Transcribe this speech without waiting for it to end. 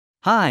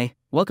Hi,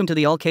 welcome to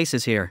the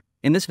AllCasesHere.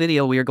 In this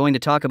video we are going to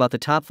talk about the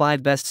top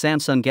 5 best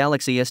Samsung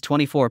Galaxy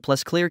S24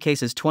 Plus clear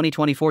cases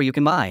 2024 you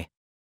can buy.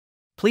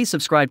 Please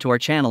subscribe to our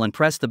channel and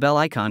press the bell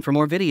icon for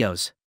more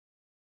videos.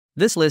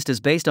 This list is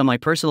based on my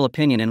personal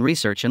opinion and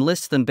research and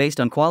lists them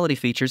based on quality,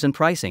 features and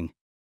pricing.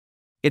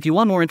 If you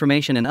want more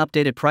information and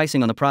updated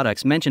pricing on the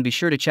products mentioned, be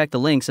sure to check the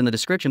links in the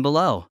description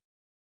below.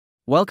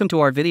 Welcome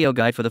to our video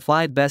guide for the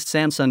 5 best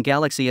Samsung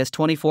Galaxy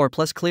S24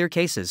 Plus clear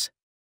cases.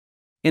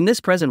 In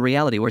this present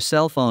reality where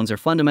cell phones are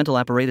fundamental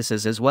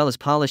apparatuses as well as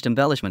polished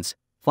embellishments,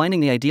 finding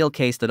the ideal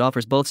case that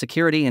offers both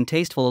security and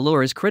tasteful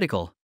allure is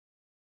critical.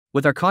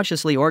 With our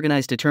cautiously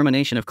organized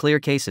determination of clear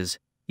cases,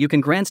 you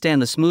can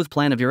grandstand the smooth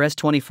plan of your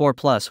S24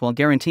 Plus while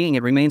guaranteeing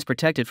it remains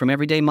protected from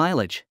everyday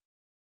mileage.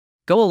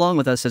 Go along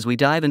with us as we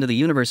dive into the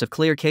universe of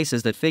clear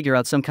cases that figure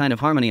out some kind of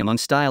harmony among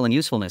style and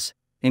usefulness,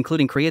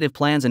 including creative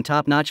plans and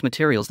top-notch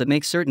materials that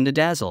make certain to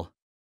dazzle.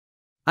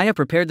 I have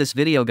prepared this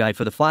video guide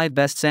for the 5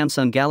 best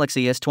Samsung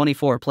Galaxy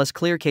S24 Plus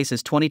clear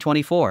cases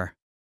 2024.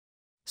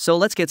 So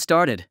let's get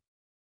started.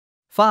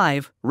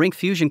 5. Ring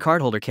Fusion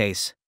Cardholder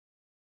Case.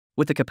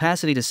 With the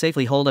capacity to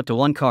safely hold up to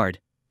one card,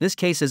 this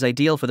case is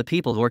ideal for the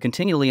people who are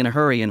continually in a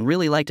hurry and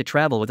really like to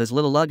travel with as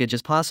little luggage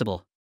as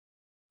possible.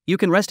 You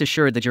can rest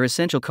assured that your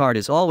essential card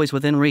is always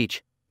within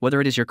reach, whether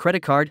it is your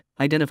credit card,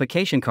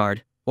 identification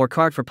card, or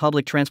card for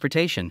public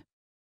transportation.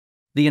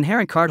 The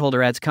inherent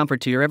cardholder adds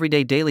comfort to your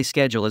everyday daily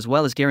schedule as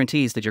well as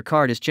guarantees that your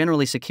card is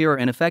generally secure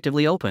and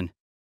effectively open.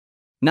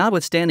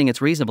 Notwithstanding its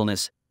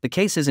reasonableness, the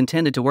case is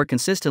intended to work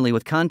consistently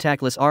with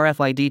contactless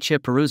RFID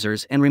chip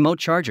perusers and remote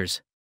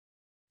chargers.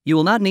 You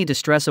will not need to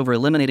stress over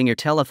eliminating your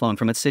telephone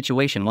from its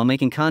situation while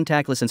making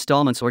contactless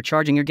installments or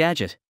charging your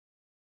gadget.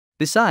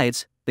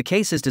 Besides, the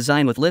case is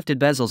designed with lifted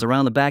bezels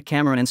around the back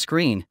camera and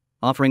screen,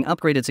 offering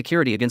upgraded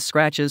security against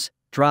scratches,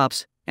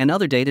 drops, and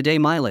other day-to-day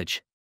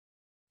mileage.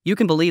 You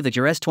can believe that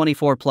your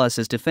S24 Plus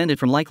is defended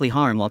from likely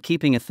harm while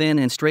keeping a thin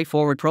and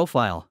straightforward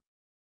profile.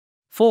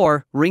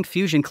 4. Ring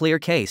Fusion Clear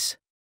Case.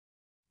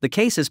 The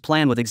case is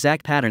planned with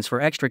exact patterns for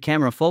extra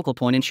camera focal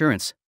point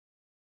insurance.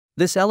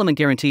 This element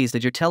guarantees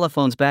that your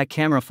telephone's back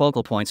camera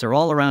focal points are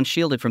all around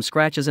shielded from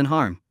scratches and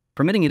harm,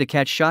 permitting you to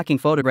catch shocking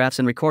photographs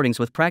and recordings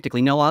with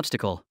practically no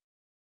obstacle.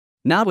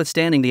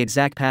 Notwithstanding the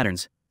exact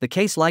patterns, the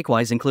case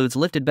likewise includes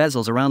lifted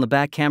bezels around the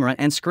back camera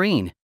and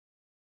screen.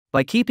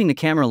 By keeping the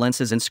camera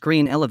lenses and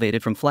screen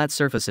elevated from flat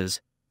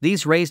surfaces,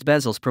 these raised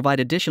bezels provide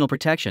additional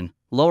protection,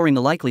 lowering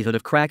the likelihood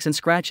of cracks and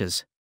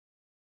scratches.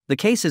 The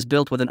case is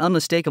built with an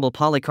unmistakable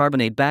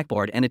polycarbonate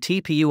backboard and a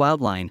TPU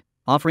outline,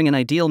 offering an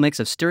ideal mix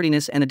of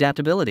sturdiness and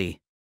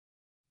adaptability.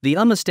 The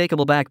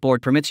unmistakable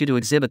backboard permits you to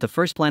exhibit the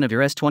first plan of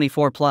your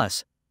S24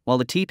 Plus, while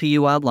the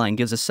TPU outline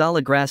gives a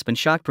solid grasp and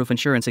shockproof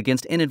insurance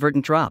against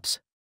inadvertent drops.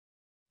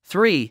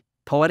 3.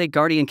 Poetic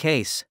Guardian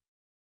Case.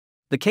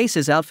 The case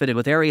is outfitted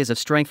with areas of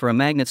strength for a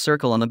magnet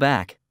circle on the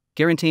back,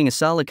 guaranteeing a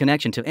solid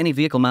connection to any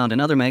vehicle mount and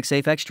other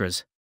MagSafe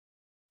extras.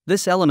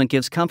 This element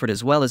gives comfort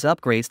as well as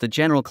upgrades the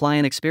general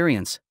client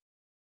experience.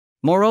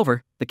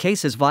 Moreover, the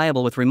case is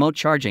viable with remote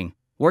charging,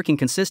 working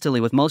consistently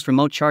with most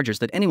remote chargers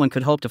that anyone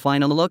could hope to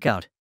find on the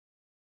lookout.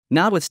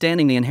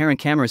 Notwithstanding the inherent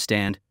camera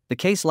stand, the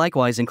case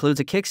likewise includes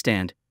a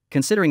kickstand,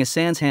 considering a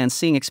sans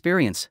hands-seeing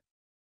experience.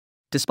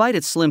 Despite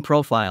its slim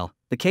profile,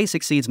 the case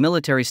exceeds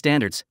military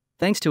standards,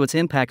 thanks to its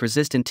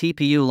impact-resistant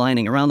TPU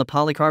lining around the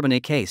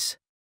polycarbonate case.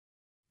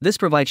 This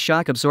provides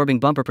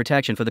shock-absorbing bumper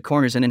protection for the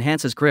corners and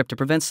enhances grip to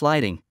prevent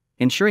sliding,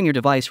 ensuring your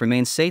device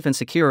remains safe and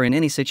secure in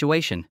any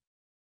situation.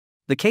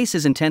 The case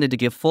is intended to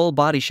give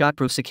full-body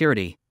shockproof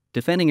security,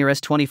 defending your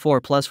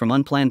S24 Plus from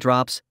unplanned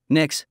drops,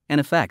 nicks,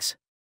 and effects.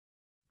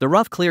 The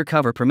rough clear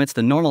cover permits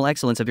the normal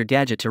excellence of your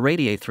gadget to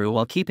radiate through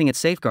while keeping it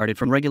safeguarded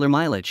from regular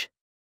mileage.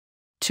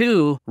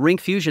 2. Ring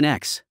Fusion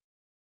X.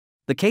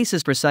 The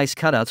case's precise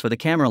cutouts for the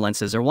camera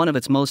lenses are one of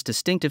its most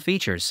distinctive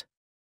features.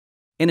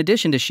 In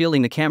addition to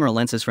shielding the camera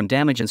lenses from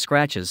damage and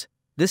scratches,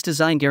 this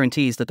design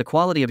guarantees that the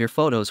quality of your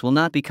photos will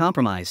not be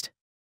compromised.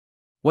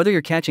 Whether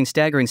you're catching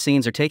staggering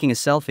scenes or taking a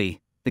selfie,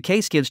 the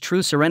case gives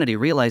true serenity,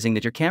 realizing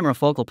that your camera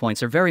focal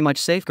points are very much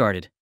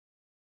safeguarded.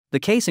 The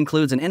case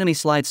includes an enemy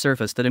slide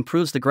surface that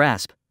improves the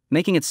grasp,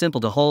 making it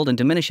simple to hold and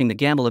diminishing the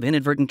gamble of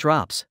inadvertent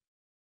drops.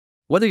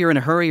 Whether you're in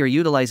a hurry or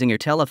utilizing your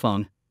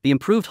telephone, the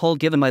improved hold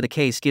given by the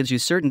case gives you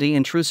certainty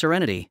and true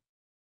serenity.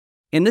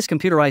 In this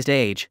computerized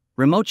age,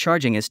 remote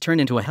charging has turned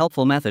into a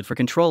helpful method for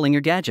controlling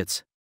your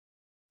gadgets.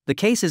 The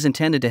case is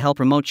intended to help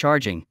remote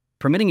charging,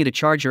 permitting you to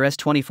charge your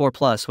S24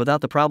 Plus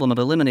without the problem of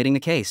eliminating the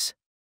case.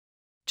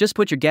 Just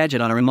put your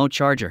gadget on a remote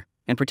charger,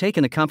 and partake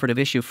in the comfort of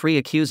issue-free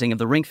accusing of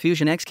the Ring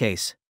Fusion X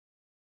case.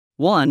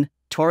 1.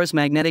 Taurus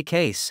Magnetic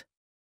Case.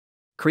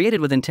 Created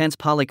with intense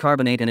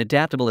polycarbonate and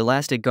adaptable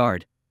elastic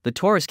guard, the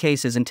Taurus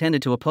case is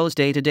intended to oppose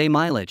day-to-day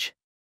mileage.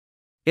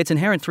 Its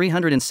inherent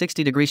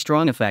 360-degree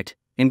strong effect,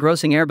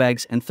 engrossing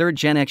airbags and 3rd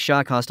Gen X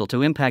shock hostile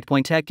to impact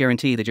point tech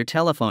guarantee that your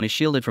telephone is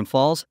shielded from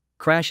falls,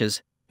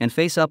 crashes, and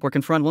face-up or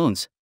confront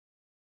wounds.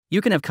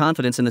 You can have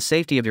confidence in the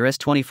safety of your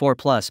S24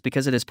 Plus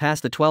because it has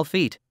passed the 12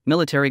 feet,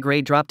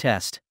 military-grade drop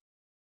test.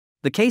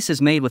 The case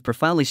is made with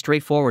profoundly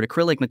straightforward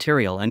acrylic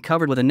material and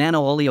covered with a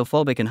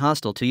nano-oleophobic and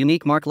hostile to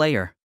unique mark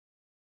layer.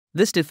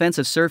 This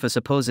defensive surface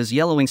opposes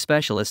yellowing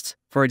specialists,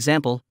 for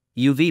example,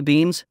 UV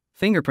beams,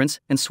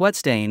 fingerprints, and sweat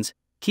stains,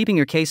 keeping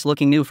your case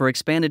looking new for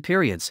expanded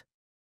periods.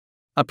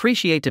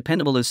 Appreciate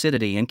dependable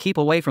lucidity and keep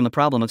away from the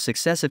problem of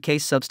successive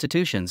case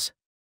substitutions.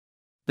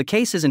 The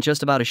case isn't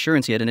just about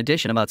assurance yet, in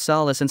addition about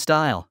solace and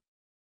style.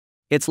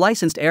 Its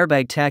licensed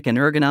airbag tech and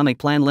ergonomic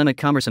plan limit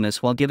cumbersomeness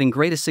while giving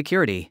greatest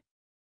security.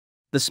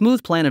 The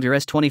smooth plan of your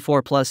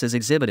S24 Plus is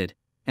exhibited,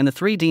 and the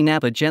 3D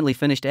Napa gently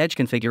finished edge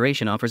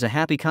configuration offers a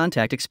happy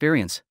contact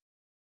experience.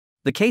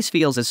 The case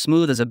feels as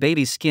smooth as a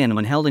baby's skin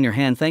when held in your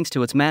hand thanks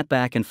to its matte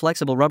back and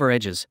flexible rubber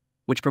edges,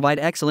 which provide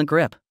excellent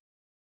grip.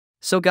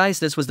 So guys,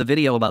 this was the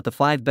video about the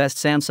 5 best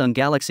Samsung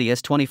Galaxy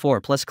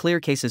S24 Plus clear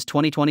cases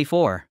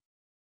 2024.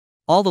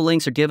 All the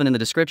links are given in the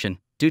description,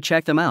 do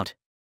check them out.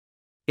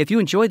 If you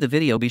enjoyed the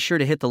video, be sure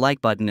to hit the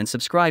like button and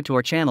subscribe to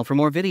our channel for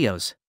more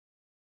videos.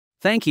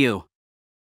 Thank you.